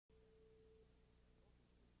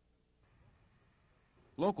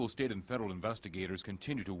Local, state, and federal investigators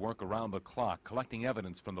continue to work around the clock, collecting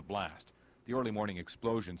evidence from the blast. The early morning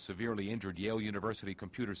explosion severely injured Yale University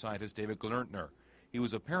computer scientist David Gelernter. He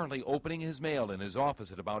was apparently opening his mail in his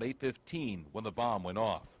office at about 8:15 when the bomb went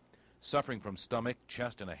off. Suffering from stomach,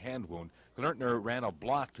 chest, and a hand wound, Gelernter ran a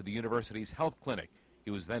block to the university's health clinic.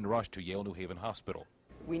 He was then rushed to Yale New Haven Hospital.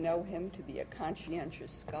 We know him to be a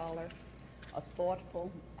conscientious scholar, a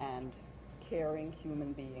thoughtful and caring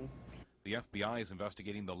human being. The FBI is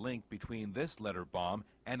investigating the link between this letter bomb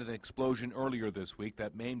and an explosion earlier this week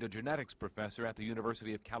that maimed a genetics professor at the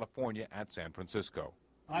University of California at San Francisco.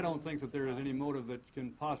 I don't think that there is any motive that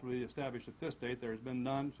can possibly be established at this date. There has been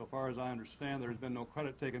none. So far as I understand, there has been no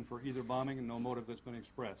credit taken for either bombing and no motive that's been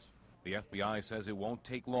expressed. The FBI says it won't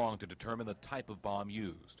take long to determine the type of bomb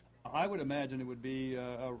used. I would imagine it would be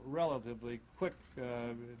a relatively quick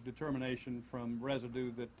determination from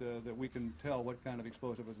residue that we can tell what kind of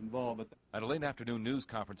explosive was involved. At a late afternoon news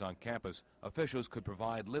conference on campus, officials could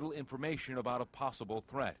provide little information about a possible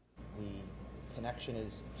threat. The connection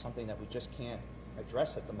is something that we just can't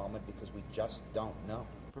address at the moment because we just don't know.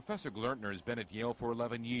 Professor Gelernter has been at Yale for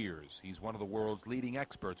 11 years. He's one of the world's leading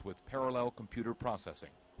experts with parallel computer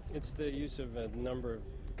processing. It's the use of a number of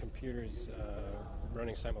computers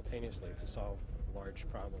running simultaneously to solve large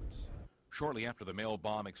problems. Shortly after the mail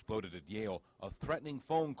bomb exploded at Yale, a threatening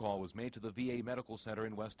phone call was made to the VA Medical Center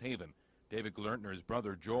in West Haven. David Gelernter's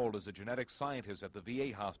brother Joel is a genetics scientist at the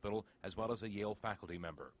VA hospital as well as a Yale faculty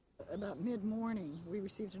member. About mid-morning, we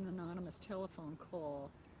received an anonymous telephone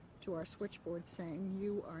call to our switchboard saying,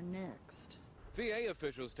 "You are next." VA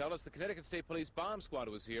officials tell us the Connecticut State Police bomb squad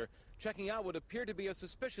was here, checking out what appeared to be a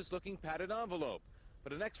suspicious-looking padded envelope.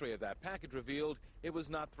 But an X-ray of that package revealed it was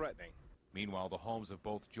not threatening. Meanwhile, the homes of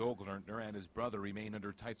both Joel Gelernter and his brother remain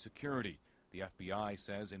under tight security. The FBI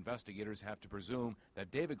says investigators have to presume that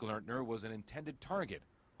David Gelernter was an intended target,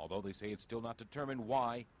 although they say it's still not determined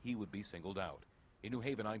why he would be singled out. In New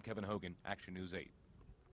Haven, I'm Kevin Hogan, Action News 8.